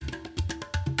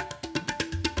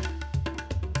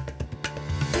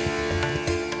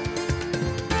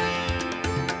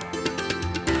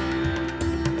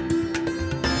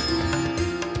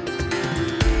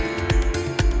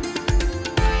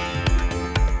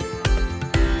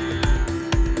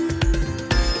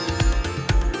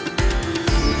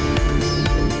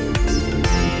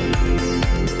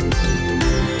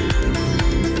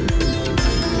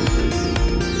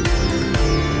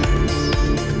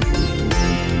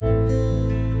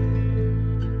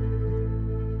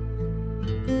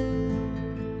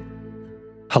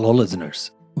Hello,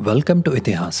 listeners. Welcome to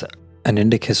Itihasa, an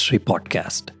Indic history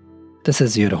podcast. This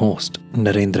is your host,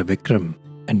 Narendra Vikram,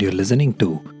 and you're listening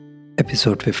to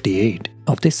episode 58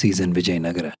 of this season,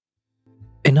 Vijayanagara.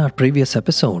 In our previous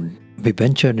episode, we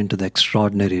ventured into the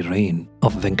extraordinary reign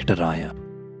of Raya,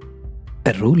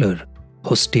 a ruler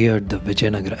who steered the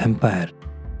Vijayanagara Empire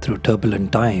through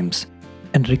turbulent times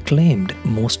and reclaimed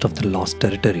most of the lost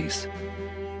territories.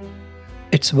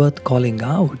 It's worth calling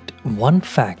out one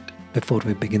fact before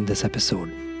we begin this episode,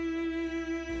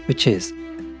 which is,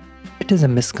 it is a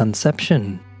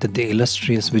misconception that the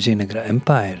illustrious Vijayanagara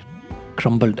Empire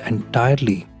crumbled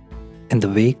entirely in the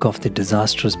wake of the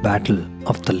disastrous Battle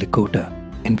of Talikota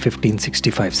in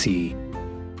 1565 CE.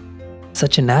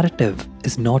 Such a narrative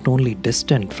is not only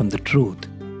distant from the truth,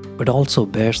 but also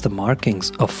bears the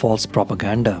markings of false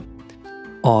propaganda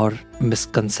or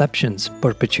misconceptions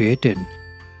perpetuated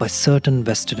by certain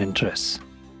vested interests.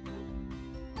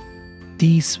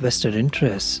 These vested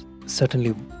interests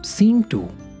certainly seem to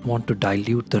want to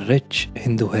dilute the rich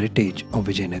Hindu heritage of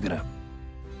Vijayanagara.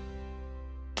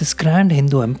 This grand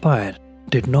Hindu empire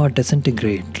did not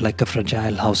disintegrate like a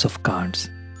fragile house of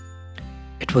cards.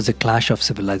 It was a clash of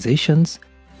civilizations,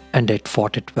 and it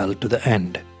fought it well to the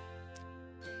end.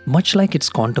 Much like its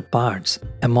counterparts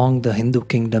among the Hindu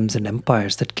kingdoms and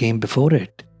empires that came before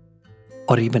it,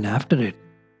 or even after it,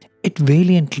 it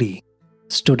valiantly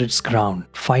stood its ground,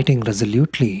 fighting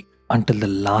resolutely until the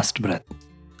last breath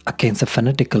against the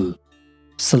fanatical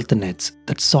sultanates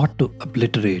that sought to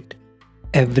obliterate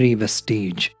every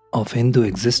vestige of Hindu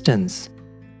existence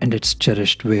and its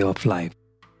cherished way of life.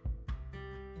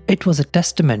 It was a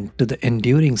testament to the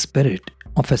enduring spirit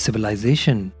of a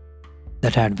civilization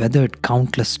that had weathered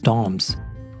countless storms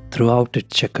throughout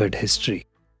its checkered history.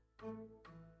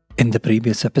 In the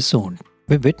previous episode,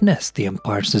 we witnessed the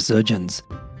empire's resurgence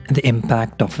and the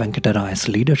impact of Venkataraya's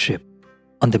leadership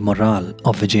on the morale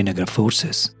of Vijayanagara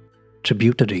forces,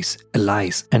 tributaries,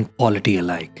 allies, and polity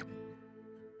alike.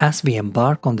 As we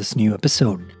embark on this new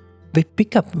episode, we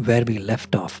pick up where we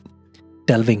left off,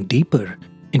 delving deeper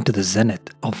into the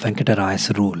zenith of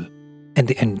Venkataraya's rule and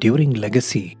the enduring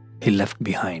legacy he left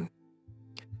behind.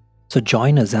 So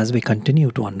join us as we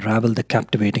continue to unravel the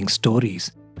captivating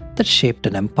stories that shaped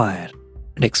an empire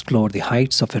and explore the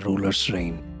heights of a ruler's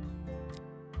reign.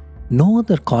 No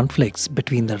other conflicts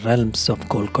between the realms of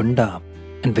Golconda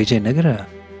and Vijayanagara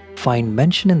find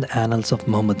mention in the annals of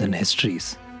Mohammedan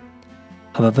histories.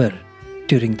 However,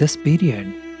 during this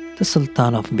period, the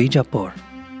Sultan of Bijapur,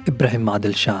 Ibrahim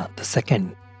Adil Shah II,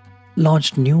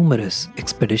 launched numerous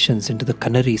expeditions into the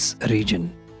Canaries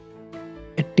region,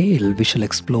 a tale we shall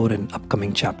explore in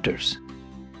upcoming chapters.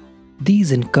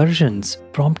 These incursions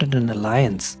prompted an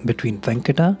alliance between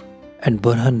Venkata and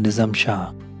Burhan Nizam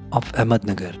Shah of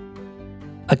Ahmednagar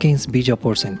against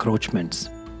Bijapur's encroachments.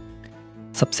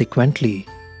 Subsequently,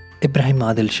 Ibrahim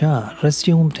Adil Shah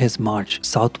resumed his march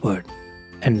southward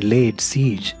and laid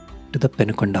siege to the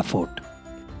Penukonda fort.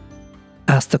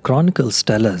 As the chronicles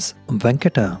tell us,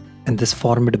 Venkata, in this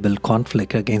formidable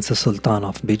conflict against the Sultan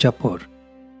of Bijapur,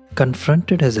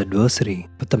 confronted his adversary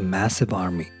with a massive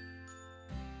army,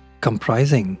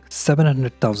 comprising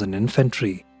 700,000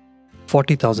 infantry,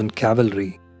 40,000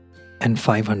 cavalry, and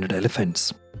 500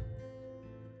 elephants.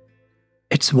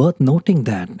 It's worth noting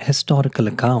that historical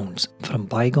accounts from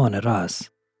bygone eras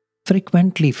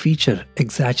frequently feature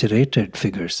exaggerated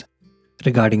figures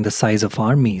regarding the size of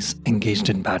armies engaged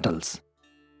in battles.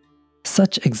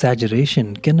 Such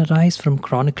exaggeration can arise from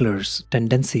chroniclers'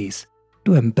 tendencies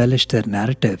to embellish their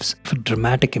narratives for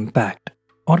dramatic impact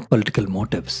or political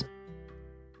motives.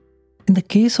 In the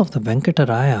case of the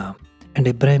Raya and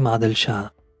Ibrahim Adil Shah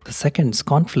II's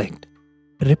conflict,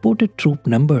 reported troop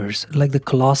numbers like the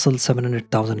colossal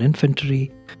 700,000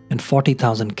 infantry and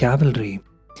 40,000 cavalry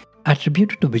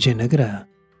attributed to Vijayanagara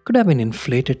could have been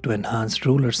inflated to enhance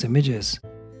rulers' images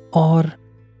or,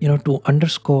 to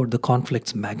underscore the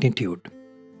conflict's magnitude.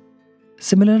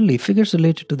 Similarly, figures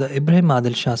related to the Ibrahim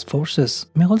Adil Shah's forces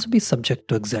may also be subject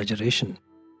to exaggeration.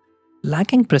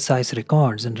 Lacking precise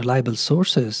records and reliable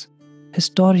sources,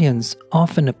 historians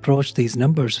often approach these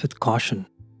numbers with caution,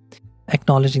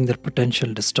 acknowledging their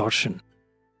potential distortion.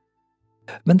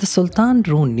 When the Sultan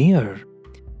drew near,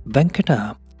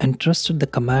 Venkata entrusted the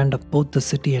command of both the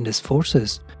city and his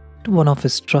forces to one of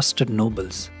his trusted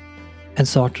nobles and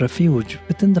sought refuge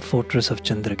within the fortress of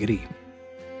Chandragiri.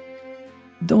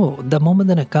 Though the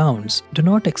Mohammedan accounts do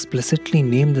not explicitly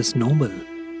name this noble,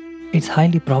 it's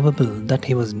highly probable that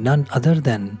he was none other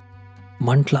than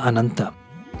Mantla Ananta,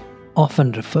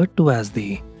 often referred to as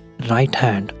the right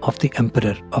hand of the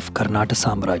emperor of Karnataka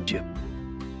Samrajya.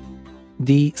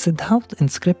 The Siddharth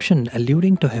inscription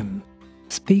alluding to him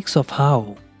speaks of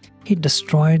how he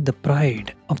destroyed the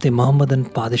pride of the Muhammadan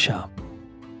Padishah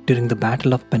during the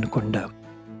Battle of Talikota,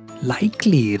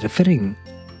 likely referring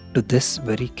to this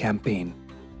very campaign.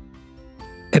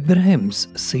 Ibrahim's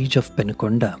siege of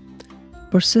Talikota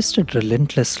persisted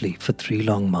relentlessly for 3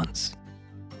 long months.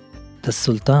 The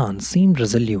Sultan seemed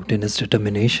resolute in his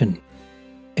determination,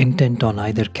 intent on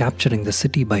either capturing the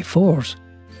city by force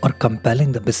or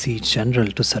compelling the besieged general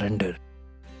to surrender.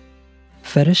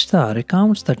 Ferishta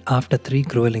recounts that after 3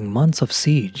 grueling months of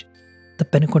siege, the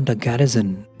Talikota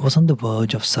garrison was on the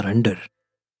verge of surrender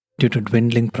due to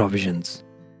dwindling provisions.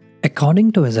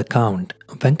 According to his account,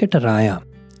 Raya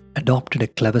adopted a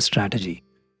clever strategy.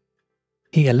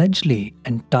 He allegedly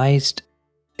enticed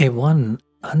a one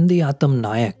Handiatam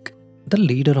Nayak, the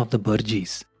leader of the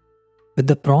Burjis, with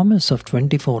the promise of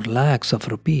 24 lakhs of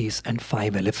rupees and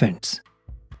 5 elephants,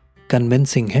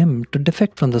 convincing him to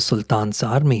defect from the Sultan's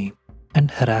army and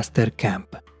harass their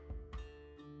camp.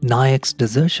 Nayak's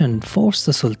desertion forced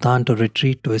the Sultan to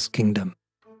retreat to his kingdom,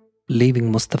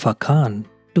 leaving Mustafa Khan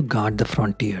to guard the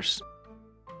frontiers.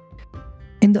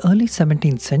 In the early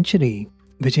 17th century,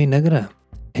 Vijayanagara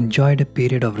enjoyed a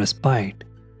period of respite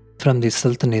from the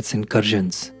Sultanates'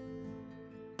 incursions.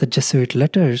 The Jesuit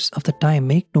letters of the time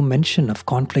make no mention of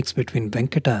conflicts between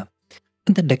Venkata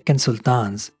and the Deccan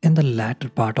Sultans in the latter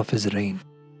part of his reign.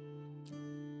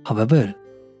 However,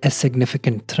 a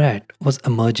significant threat was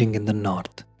emerging in the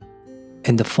north,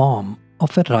 in the form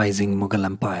of a rising Mughal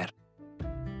empire.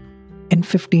 In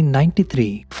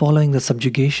 1593, following the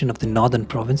subjugation of the northern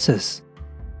provinces,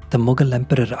 the Mughal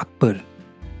Emperor Akbar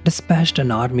dispatched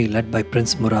an army led by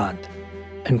Prince Murad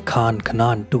and Khan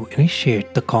Kanan to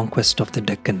initiate the conquest of the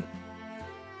Deccan.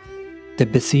 They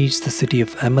besieged the city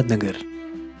of Ahmednagar,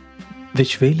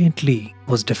 which valiantly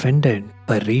was defended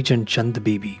by Regent Chand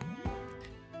Bibi.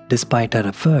 Despite her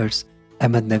efforts,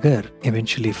 Ahmednagar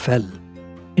eventually fell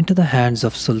into the hands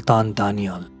of Sultan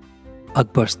Danial,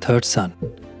 Akbar's third son,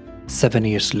 7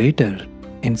 years later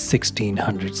in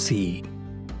 1600 CE.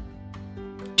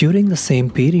 During the same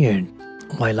period,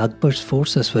 while Akbar's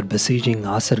forces were besieging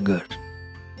Asargarh,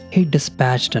 he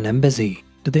dispatched an embassy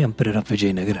to the Emperor of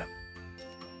Vijayanagara.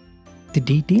 The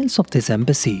details of this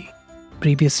embassy,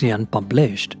 previously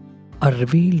unpublished, are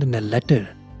revealed in a letter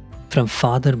from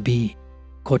Father B.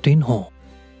 Coutinho,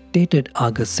 dated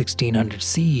August 1600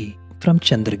 CE from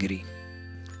Chandragiri.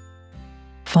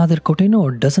 Father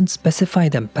Coutinho doesn't specify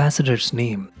the ambassador's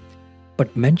name,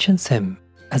 but mentions him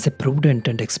as a prudent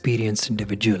and experienced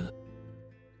individual.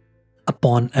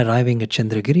 Upon arriving at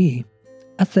Chandragiri,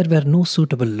 as there were no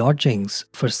suitable lodgings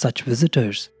for such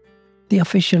visitors, the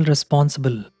official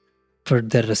responsible for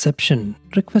their reception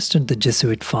requested the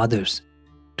Jesuit fathers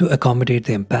to accommodate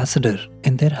the ambassador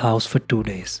in their house for 2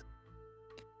 days.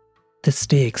 The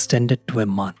stay extended to a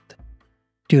month,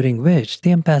 during which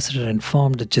the ambassador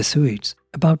informed the Jesuits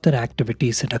about their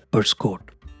activities at Akbar's court.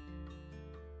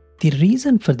 The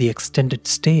reason for the extended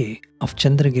stay of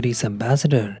Chandragiri's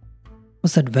ambassador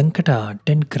was that Venkata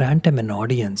didn't grant him an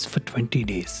audience for 20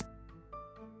 days.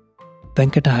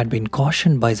 Venkata had been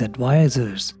cautioned by his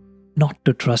advisors not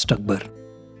to trust Akbar.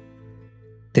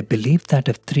 They believed that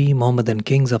if 3 Mohammedan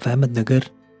kings of Ahmednagar,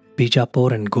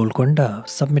 Bijapur and Golconda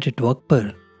submitted to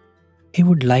Akbar, he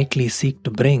would likely seek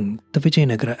to bring the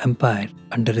Vijayanagara Empire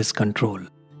under his control.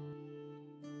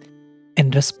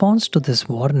 In response to this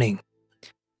warning,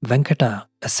 Venkata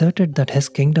asserted that his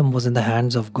kingdom was in the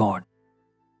hands of God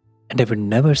and he would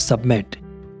never submit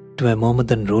to a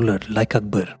Mohammedan ruler like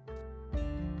Akbar.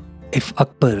 If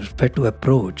Akbar were to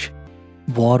approach,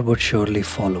 war would surely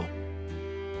follow.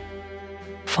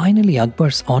 Finally,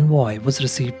 Akbar's envoy was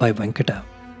received by Venkata,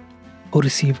 who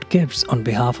received gifts on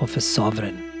behalf of his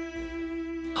sovereign.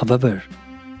 However,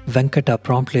 Venkata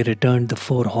promptly returned the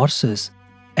 4 horses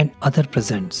and other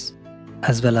presents,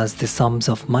 as well as the sums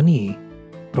of money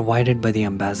provided by the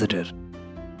ambassador,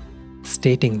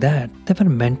 stating that they were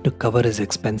meant to cover his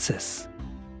expenses.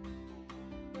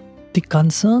 The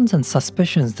concerns and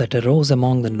suspicions that arose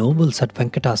among the nobles at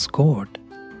Venkata's court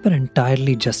were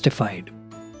entirely justified.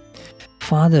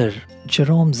 Father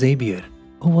Jerome Xavier,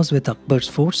 who was with Akbar's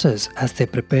forces as they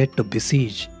prepared to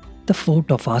besiege the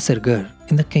fort of Asargarh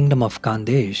in the kingdom of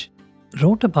Khandesh,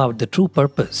 wrote about the true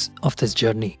purpose of this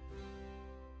journey: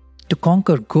 to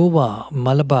conquer Goa,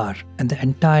 Malabar, and the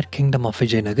entire kingdom of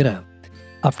Vijayanagara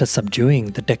after subduing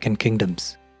the Deccan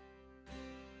kingdoms.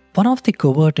 One of the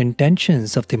covert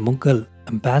intentions of the Mughal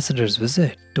ambassador's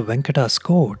visit to Venkata's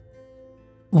court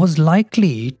was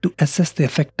likely to assess the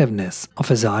effectiveness of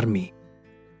his army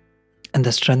and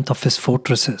the strength of his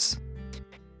fortresses,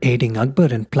 aiding Akbar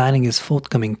in planning his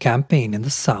forthcoming campaign in the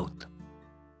south.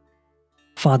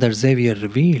 Father Xavier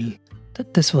revealed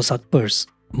that this was Akbar's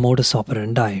modus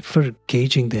operandi for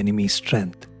gauging the enemy's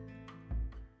strength.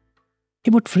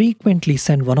 He would frequently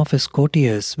send one of his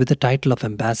courtiers with the title of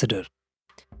ambassador,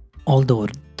 although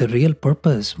the real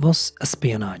purpose was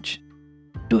espionage,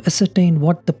 to ascertain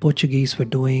what the Portuguese were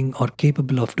doing or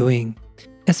capable of doing,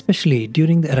 especially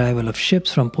during the arrival of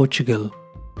ships from Portugal,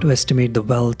 to estimate the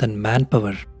wealth and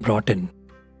manpower brought in.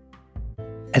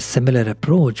 A similar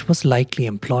approach was likely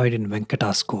employed in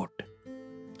Venkata's court.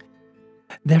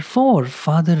 Therefore,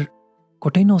 Father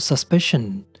Coteno's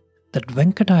suspicion that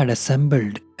Venkata had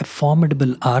assembled a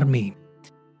formidable army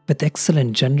with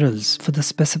excellent generals for the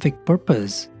specific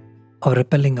purpose of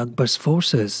repelling Akbar's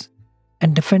forces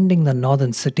and defending the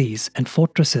northern cities and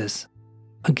fortresses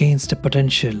against a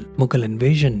potential Mughal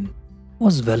invasion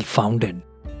was well founded.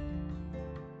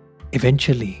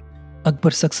 Eventually,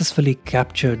 Akbar successfully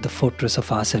captured the fortress of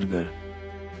Asirgarh,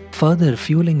 further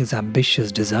fueling his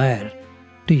ambitious desire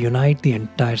to unite the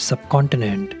entire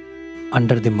subcontinent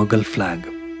under the Mughal flag.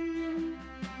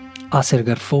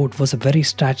 Asirgarh fort was a very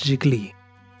strategically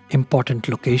important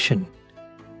location,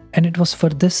 and it was for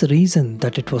this reason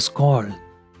that it was called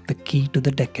the key to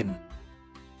the Deccan.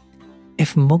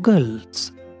 If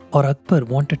Mughals or Akbar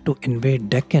wanted to invade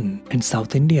Deccan and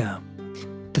South India,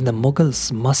 then the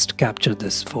Mughals must capture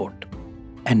this fort,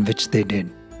 and which they did.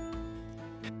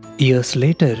 Years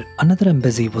later, another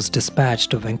embassy was dispatched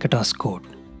to Venkata's court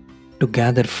to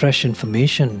gather fresh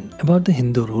information about the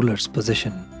Hindu ruler's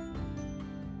position.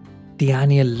 The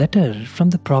annual letter from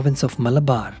the province of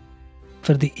Malabar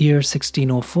for the year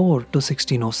 1604 to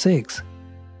 1606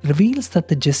 reveals that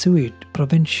the Jesuit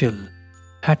provincial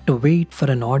had to wait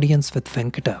for an audience with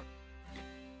Venkata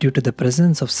due to the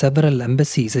presence of several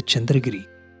embassies at Chandragiri,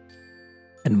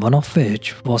 and one of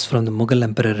which was from the Mughal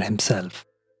emperor himself.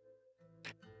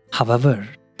 However,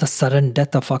 the sudden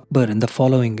death of Akbar in the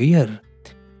following year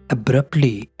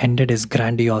abruptly ended his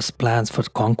grandiose plans for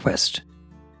conquest,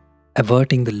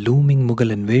 averting the looming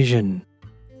Mughal invasion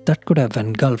that could have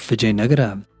engulfed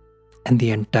Vijayanagara and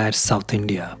the entire South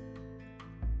India.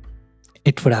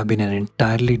 It would have been an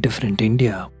entirely different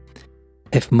India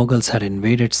if Mughals had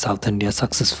invaded South India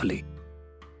successfully.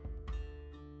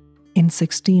 In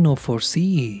 1604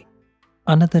 CE,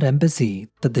 another embassy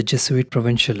that the Jesuit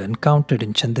provincial encountered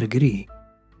in Chandragiri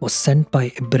was sent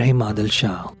by Ibrahim Adil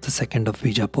Shah II of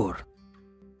Bijapur.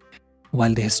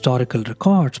 While the historical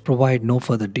records provide no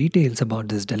further details about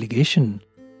this delegation,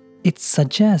 it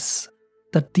suggests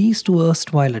that these two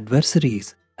erstwhile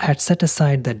adversaries had set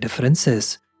aside their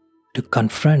differences to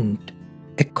confront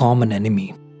a common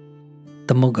enemy,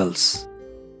 the Mughals.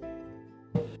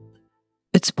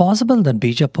 It's possible that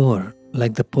Bijapur,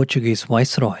 like the Portuguese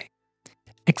viceroy,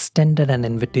 extended an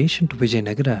invitation to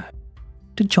Vijayanagara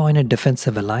to join a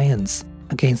defensive alliance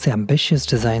against the ambitious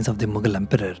designs of the Mughal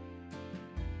emperor.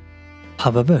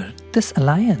 However, this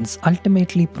alliance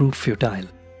ultimately proved futile,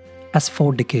 as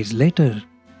 4 decades later,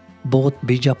 both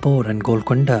Bijapur and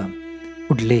Golconda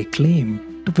would lay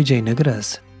claim to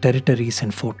Vijayanagara's territories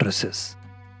and fortresses.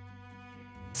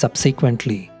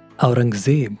 Subsequently,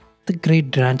 Aurangzeb, the great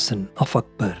grandson of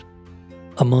Akbar,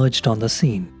 emerged on the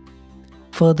scene,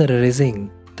 further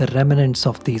erasing the remnants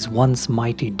of these once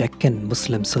mighty Deccan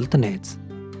Muslim sultanates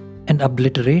and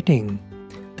obliterating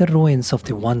the ruins of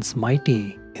the once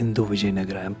mighty Hindu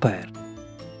Vijayanagara Empire.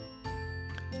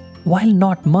 While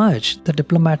not much, the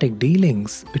diplomatic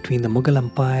dealings between the Mughal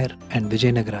Empire and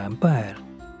Vijayanagara Empire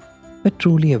were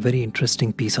truly a very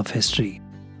interesting piece of history.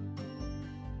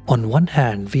 On one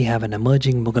hand, we have an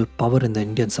emerging Mughal power in the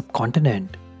Indian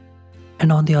subcontinent,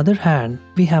 and on the other hand,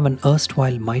 we have an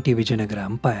erstwhile mighty Vijayanagara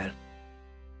Empire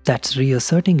that's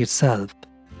reasserting itself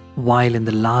while in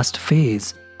the last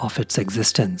phase of its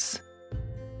existence.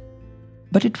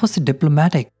 But it was the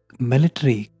diplomatic,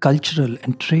 military, cultural,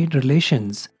 and trade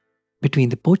relations between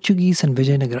the Portuguese and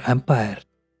Vijayanagara Empire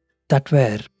that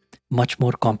were much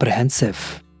more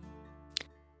comprehensive.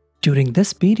 During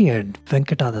this period,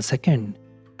 Venkata II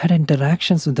had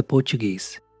interactions with the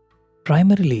Portuguese,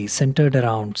 primarily centered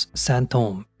around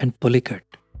Santhome and Pulicat.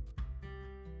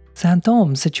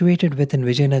 Santhome, situated within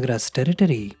Vijayanagara's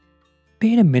territory,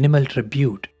 paid a minimal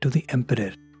tribute to the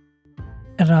emperor,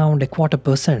 around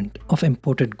 0.25% of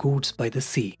imported goods by the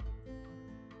sea.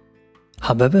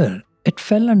 However, it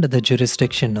fell under the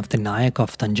jurisdiction of the Nayak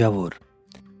of Tanjavur,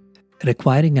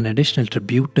 requiring an additional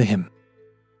tribute to him,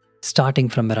 starting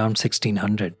from around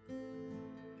 1600.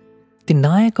 The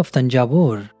Nayak of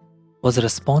Tanjavur was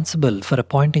responsible for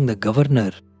appointing the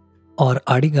governor or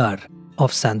Adigar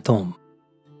of Santhome.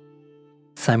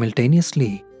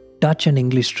 Simultaneously, Dutch and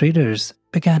English traders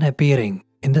began appearing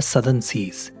in the southern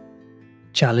seas,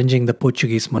 challenging the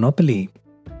Portuguese monopoly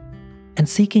and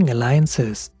seeking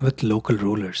alliances with local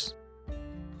rulers.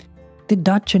 The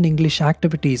Dutch and English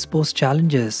activities posed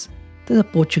challenges to the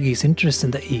Portuguese interests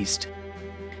in the east.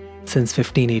 Since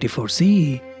 1584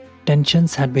 CE,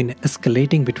 tensions had been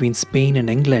escalating between Spain and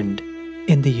England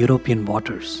in the European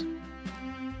waters.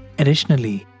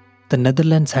 Additionally, the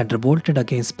Netherlands had revolted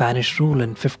against Spanish rule in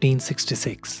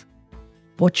 1566.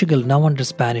 Portugal, now under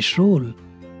Spanish rule,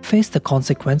 faced the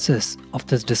consequences of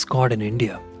this discord in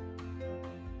India.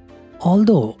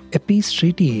 Although a peace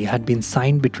treaty had been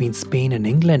signed between Spain and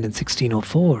England in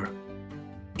 1604,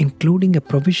 including a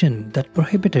provision that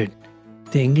prohibited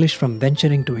the English from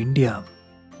venturing to India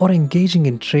or engaging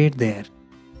in trade there,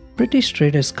 British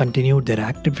traders continued their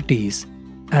activities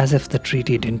as if the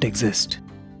treaty didn't exist.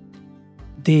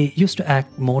 They used to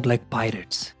act more like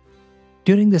pirates.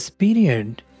 During this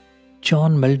period,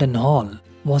 John Milton Hall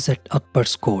was at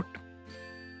Akbar's court,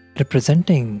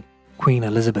 representing Queen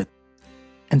Elizabeth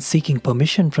and seeking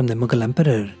permission from the Mughal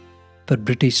emperor for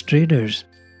British traders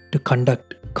to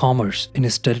conduct commerce in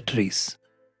his territories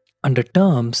under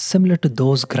terms similar to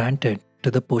those granted to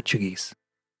the Portuguese.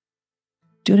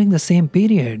 During the same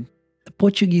period, the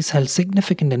Portuguese held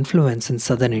significant influence in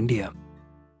southern India,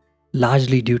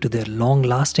 largely due to their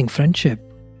long-lasting friendship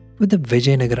with the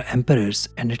Vijayanagara emperors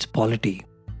and its polity.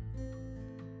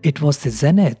 It was the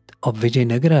zenith of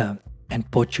Vijayanagara and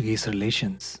Portuguese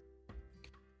relations.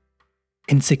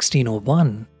 In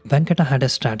 1601, Venkata had a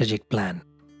strategic plan.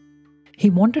 He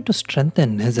wanted to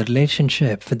strengthen his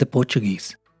relationship with the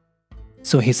Portuguese,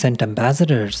 so he sent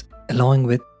ambassadors along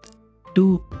with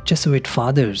 2 Jesuit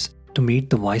fathers to meet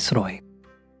the viceroy.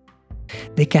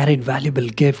 They carried valuable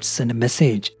gifts and a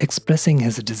message expressing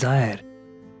his desire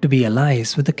to be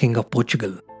allies with the King of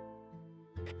Portugal.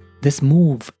 This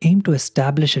move aimed to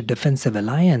establish a defensive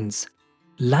alliance,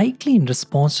 likely in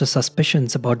response to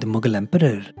suspicions about the Mughal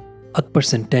Emperor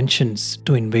Akbar's intentions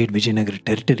to invade Vijayanagara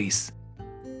territories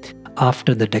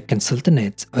after the Deccan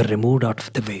Sultanates were removed out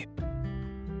of the way.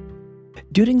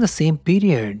 During the same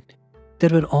period, there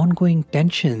were ongoing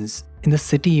tensions in the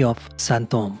city of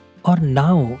Santhom, or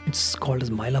now it's called as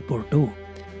Mylapore too,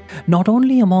 not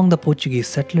only among the Portuguese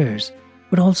settlers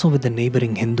but also with the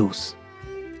neighboring Hindus.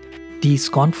 These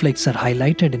conflicts are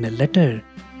highlighted in a letter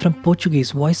from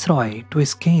Portuguese viceroy to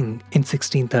his king in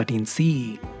 1613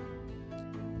 CE.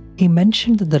 He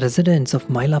mentioned that the residents of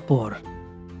Mylapore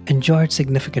enjoyed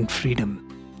significant freedom,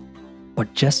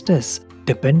 but justice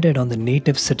depended on the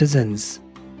native citizens'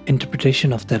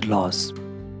 interpretation of their laws.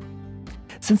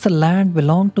 Since the land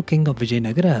belonged to King of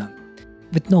Vijayanagara,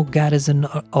 with no garrison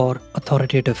or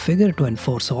authoritative figure to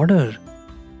enforce order,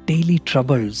 daily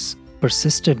troubles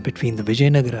persisted between the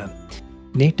Vijayanagara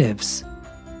natives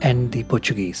and the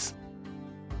Portuguese.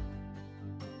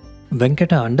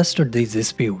 Venkata understood these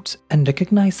disputes and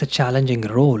recognized the challenging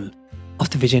role of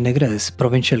the Vijayanagara's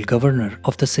provincial governor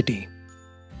of the city.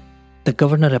 The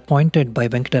governor appointed by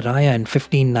Raya in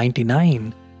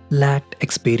 1599 lacked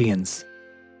experience,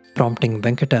 prompting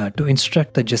Venkata to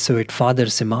instruct the Jesuit father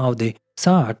Simao de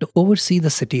Sa to oversee the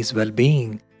city's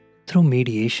well-being through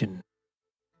mediation.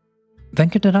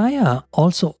 Venkataraya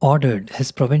also ordered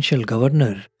his provincial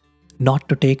governor not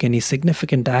to take any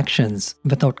significant actions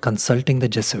without consulting the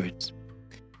Jesuits.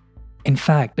 In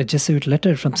fact, a Jesuit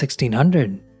letter from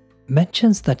 1600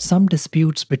 mentions that some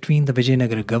disputes between the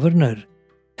Vijayanagara governor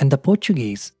and the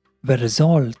Portuguese were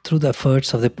resolved through the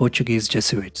efforts of the Portuguese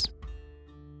Jesuits.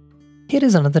 Here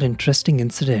is another interesting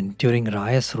incident during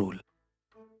Raya's rule.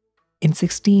 In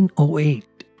 1608,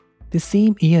 the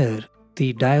same year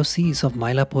the Diocese of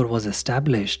Mylapore was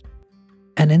established,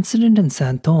 an incident in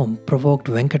Santhom provoked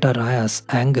Venkataraya's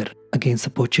anger against the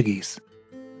Portuguese.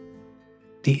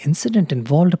 The incident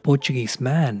involved a Portuguese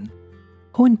man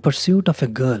who, in pursuit of a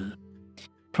girl,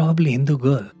 probably Hindu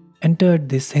girl, entered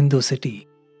this Hindu city.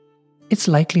 It's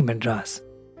likely Madras,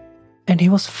 and he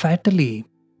was fatally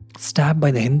stabbed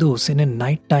by the Hindus in a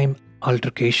nighttime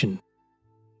altercation.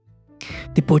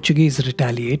 The Portuguese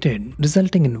retaliated,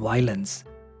 resulting in violence,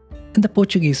 and the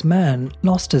Portuguese man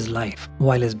lost his life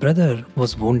while his brother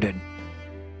was wounded.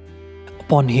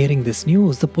 Upon hearing this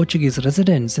news, the Portuguese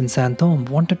residents in Santhom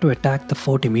wanted to attack the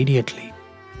fort immediately,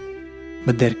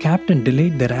 but their captain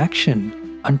delayed their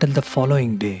action until the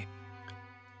following day.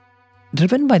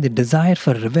 Driven by the desire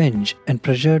for revenge and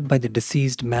pressured by the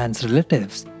deceased man's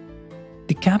relatives,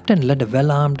 the captain led a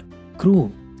well-armed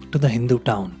crew to the Hindu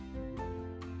town,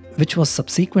 which was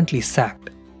subsequently sacked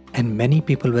and many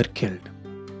people were killed.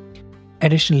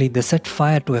 Additionally, they set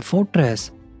fire to a fortress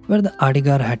where the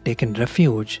Adigar had taken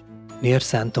refuge near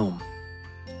Santhom.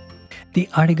 The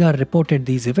Adigar reported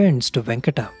these events to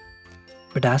Venkata,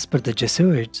 But as per the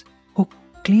Jesuits, who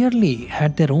clearly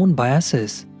had their own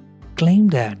biases,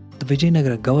 claimed that the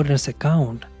Vijayanagara governor's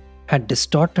account had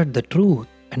distorted the truth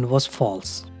and was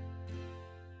false.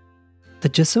 The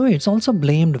Jesuits also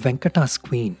blamed Venkata's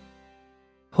queen,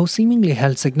 who seemingly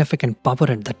held significant power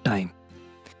at that time,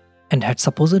 and had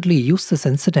supposedly used this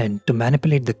incident to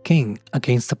manipulate the king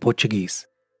against the Portuguese.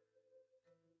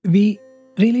 We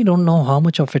really don't know how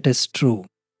much of it is true,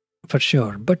 for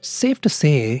sure, but safe to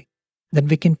say that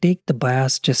we can take the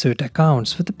biased Jesuit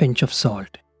accounts with a pinch of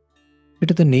salt due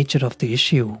to the nature of the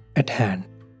issue at hand.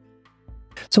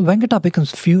 So Venkata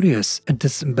becomes furious at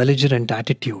this belligerent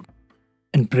attitude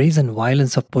and brazen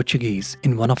violence of Portuguese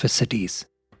in one of his cities,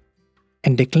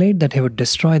 and declared that he would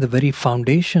destroy the very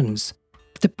foundations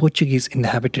of the Portuguese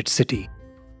inhabited city.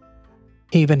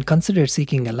 He even considered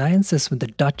seeking alliances with the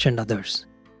Dutch and others.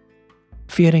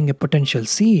 Fearing a potential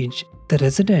siege, the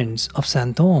residents of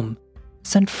Santhome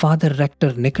sent Father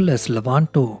Rector Nicholas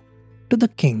Levanto to the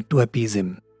king to appease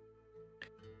him.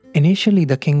 Initially,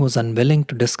 the king was unwilling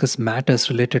to discuss matters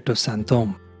related to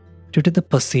Santhome due to the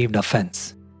perceived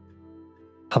offense.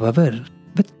 However,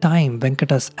 with time,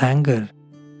 Venkata's anger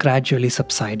gradually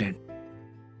subsided,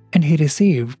 and he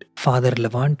received Father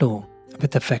Levanto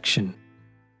with affection.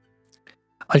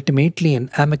 Ultimately, an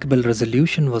amicable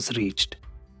resolution was reached,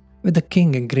 with the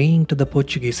king agreeing to the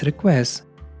Portuguese request,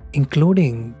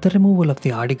 including the removal of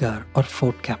the Adigar or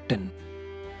fort captain.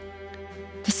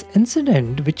 This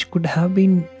incident, which could have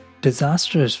been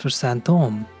disastrous for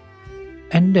Santhome,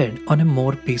 ended on a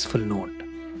more peaceful note.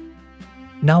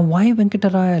 Now, why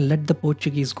Venkataraya let the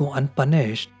Portuguese go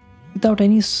unpunished without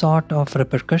any sort of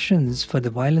repercussions for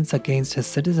the violence against his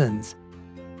citizens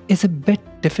is a bit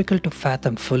difficult to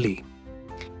fathom fully,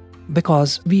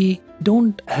 because we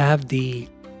don't have the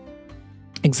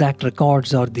exact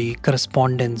records or the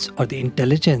correspondence or the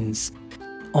intelligence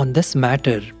on this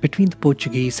matter between the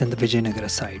Portuguese and the Vijayanagara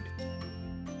side.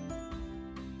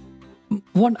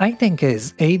 What I think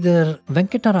is either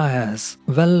Venkataraya's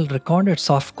well-recorded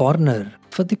soft corner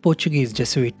for the Portuguese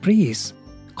Jesuit priests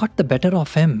got the better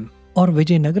of him, or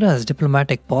Vijayanagara's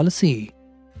diplomatic policy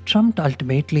trumped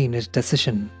ultimately in his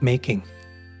decision-making.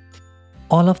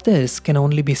 All of this can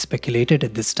only be speculated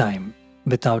at this time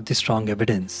without the strong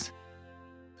evidence.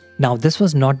 Now, this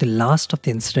was not the last of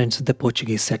the incidents with the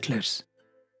Portuguese settlers.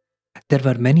 There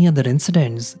were many other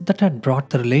incidents that had brought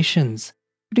the relations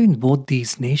between both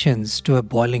these nations to a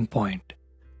boiling point,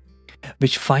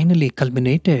 which finally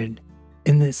culminated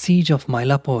in the siege of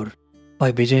Mylapore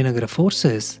by Vijayanagara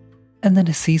forces and then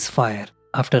a ceasefire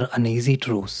after an uneasy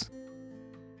truce.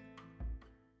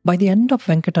 By the end of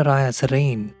Venkataraya's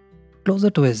reign, closer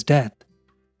to his death,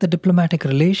 the diplomatic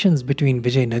relations between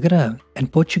Vijayanagara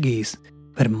and Portuguese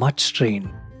were much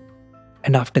strained,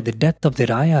 and after the death of the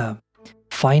Raya,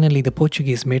 finally the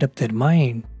Portuguese made up their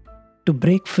mind to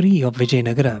break free of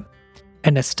Vijayanagara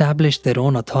and establish their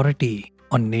own authority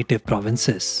on native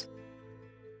provinces.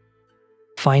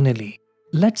 Finally,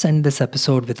 let's end this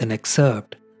episode with an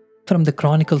excerpt from the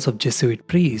Chronicles of Jesuit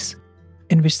Priests,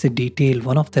 in which they detail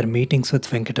one of their meetings with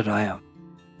Venkataraya.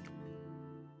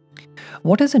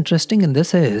 What is interesting in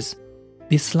this is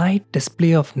the slight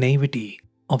display of naivety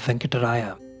of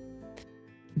Venkataraya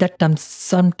that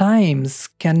sometimes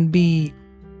can be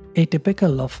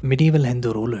atypical of medieval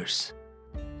Hindu rulers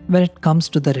when it comes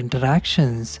to their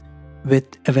interactions with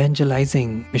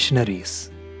evangelizing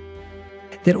missionaries.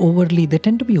 They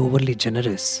tend to be overly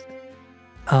generous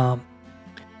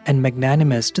and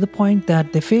magnanimous to the point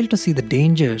that they fail to see the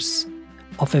dangers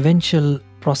of eventual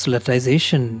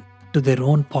proselytization to their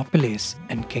own populace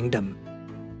and kingdom.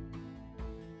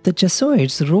 The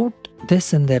Jesuits wrote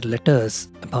this in their letters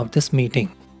about this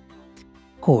meeting.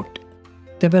 Quote,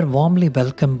 "They were warmly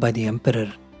welcomed by the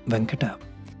Emperor Venkata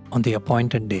on the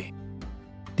appointed day.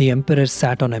 The Emperor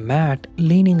sat on a mat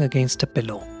leaning against a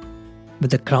pillow,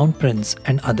 with the Crown Prince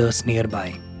and others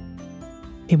nearby.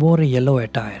 He wore a yellow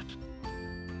attire.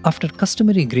 After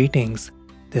customary greetings,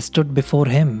 they stood before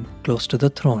him close to the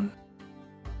throne.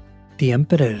 The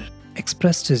Emperor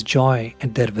expressed his joy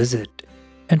at their visit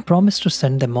and promised to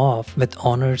send them off with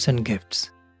honors and gifts,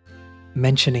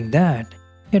 mentioning that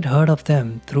he had heard of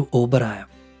them through Oberoi.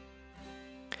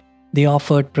 They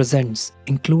offered presents,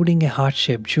 including a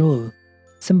heart-shaped jewel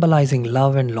symbolizing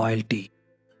love and loyalty.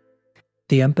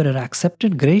 The Emperor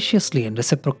accepted graciously and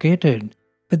reciprocated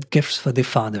with gifts for the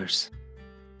fathers.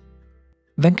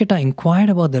 Venkata inquired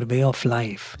about their way of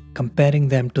life, comparing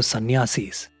them to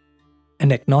sannyasis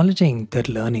and acknowledging their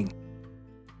learning.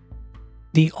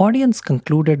 The audience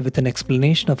concluded with an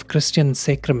explanation of Christian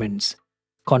sacraments,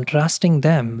 contrasting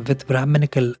them with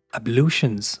Brahminical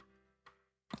ablutions.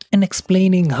 and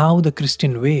explaining how the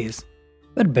Christian ways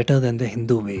were better than the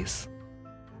Hindu ways.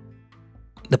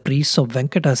 The priests of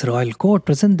Venkata's royal court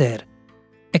present there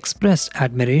expressed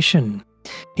admiration.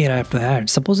 Here I have to add,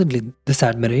 supposedly this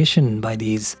admiration by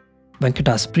these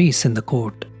Venkata's priests in the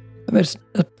court were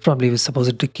probably was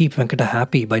supposed to keep Venkata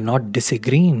happy by not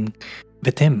disagreeing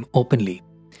with him openly.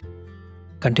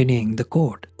 Continuing the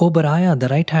quote, O Raya, the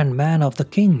right-hand man of the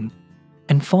king,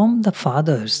 informed the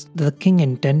fathers that the king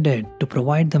intended to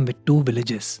provide them with 2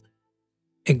 villages,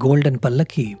 a golden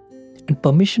pallaki, and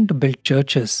permission to build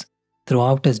churches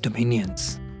throughout his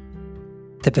dominions.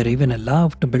 They were even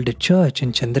allowed to build a church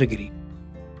in Chandragiri.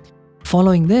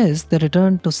 Following this, they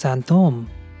returned to Santhom,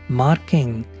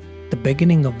 marking the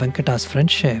beginning of Venkata's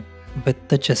friendship with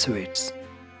the Jesuits.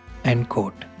 End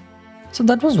quote. So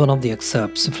that was one of the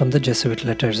excerpts from the Jesuit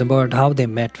letters about how they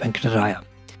met Venkataraya.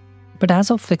 But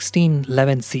as of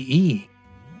 1611 CE,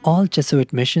 all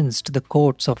Jesuit missions to the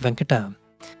courts of Venkata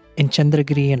in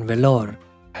Chandragiri and Vellore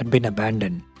had been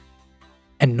abandoned,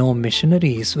 and no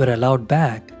missionaries were allowed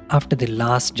back after the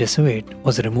last Jesuit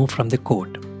was removed from the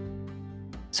court.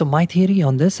 So my theory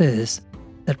on this is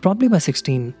that probably by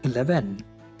 1611,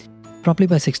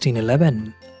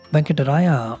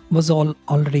 Venkataraya was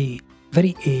already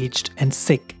very aged and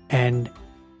sick, and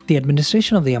the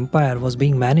administration of the empire was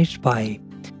being managed by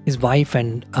his wife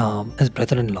and his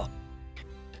brother-in-law.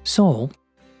 So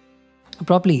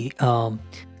probably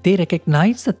they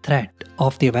recognized the threat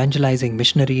of the evangelizing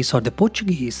missionaries or the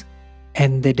Portuguese,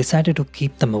 and they decided to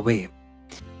keep them away.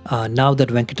 Now that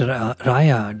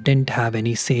Venkataraya didn't have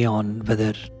any say on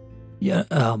whether,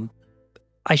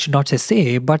 I should not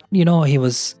say, but he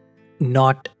was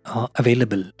not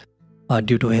available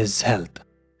due to his health.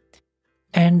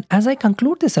 And as I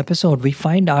conclude this episode, we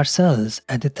find ourselves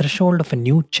at the threshold of a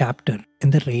new chapter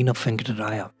in the reign of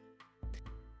Venkataraya.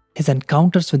 His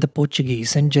encounters with the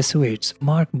Portuguese and Jesuits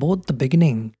mark both the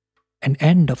beginning and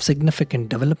end of significant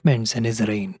developments in his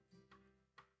reign.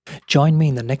 Join me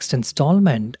in the next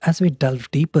installment as we delve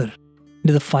deeper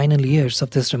into the final years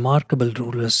of this remarkable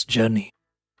ruler's journey.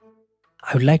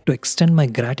 I would like to extend my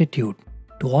gratitude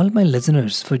to all my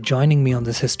listeners for joining me on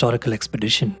this historical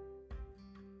expedition.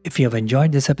 If you have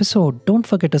enjoyed this episode, don't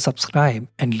forget to subscribe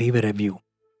and leave a review.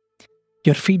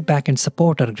 Your feedback and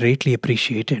support are greatly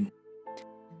appreciated.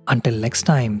 Until next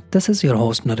time, this is your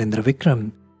host Narendra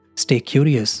Vikram. Stay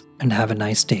curious and have a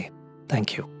nice day.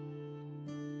 Thank you.